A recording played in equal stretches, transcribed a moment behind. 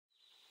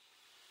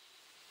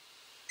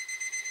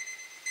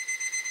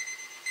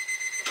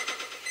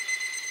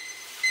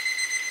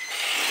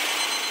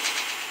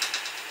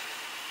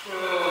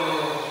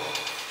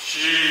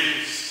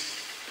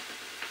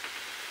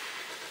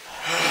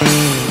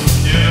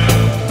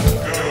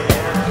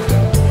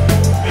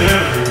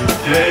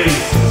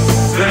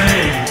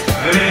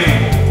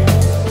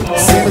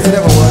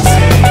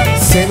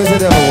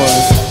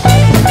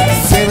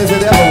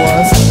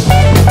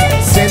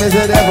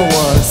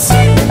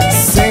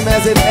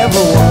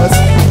ever was.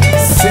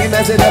 Same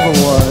as it ever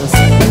was.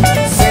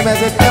 Same as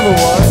it ever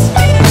was.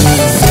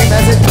 Same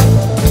as it.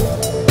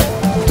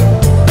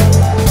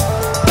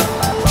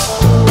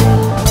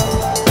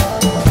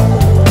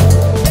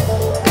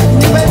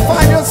 You may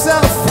find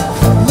yourself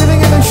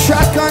living in a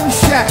shotgun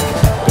shack,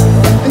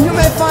 and you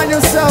may find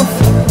yourself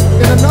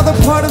in another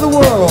part of the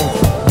world,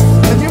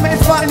 and you may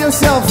find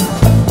yourself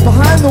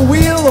behind the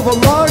wheel of a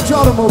large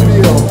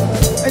automobile,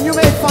 and you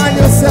may find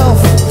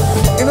yourself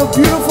in a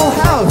beautiful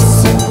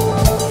house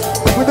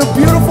with a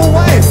beautiful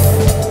wife,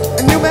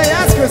 and you may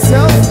ask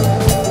yourself,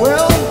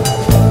 well,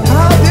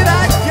 how did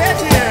I get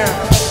here?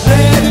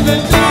 Letting the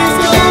days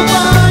go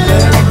by,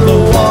 let the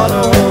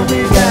water hold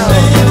me down.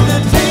 Letting the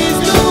days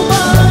go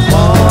by,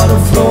 water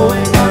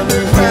flowing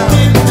underground.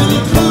 Into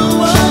the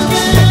blue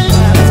again,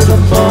 after the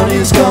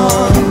money's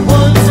gone.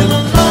 Once in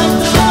a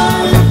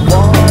lifetime,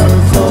 water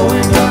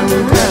flowing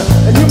underground.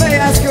 And you may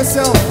ask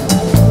yourself,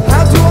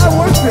 how do I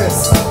work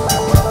this?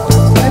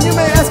 And you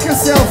may ask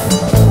yourself,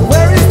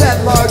 where is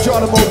that large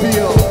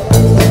automobile?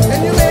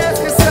 And you may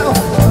ask yourself,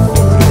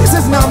 this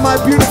is not my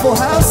beautiful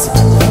house.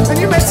 And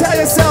you may tell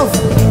yourself,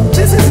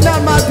 this is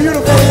not my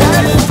beautiful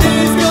life.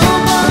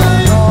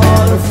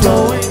 Water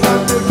flowing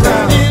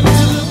underground.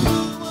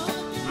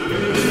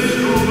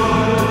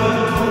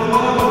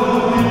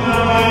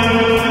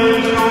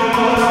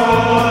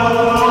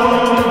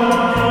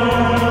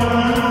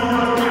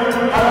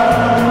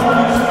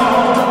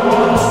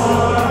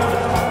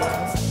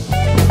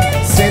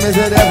 Same as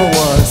it ever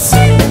was.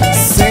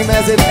 Same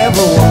as it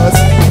ever was.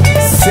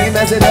 Same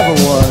as it ever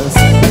was.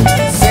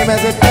 Same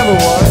as it ever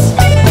was.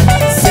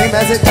 Same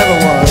as it ever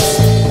was.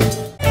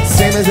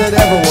 Same as it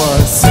ever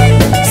was.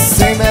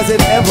 Same as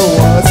it ever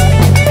was.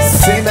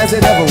 Same as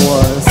it ever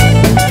was.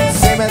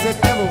 Same as it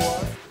ever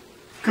was.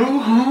 Go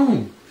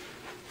home.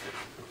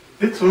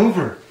 It's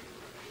over.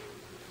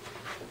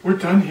 We're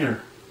done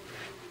here.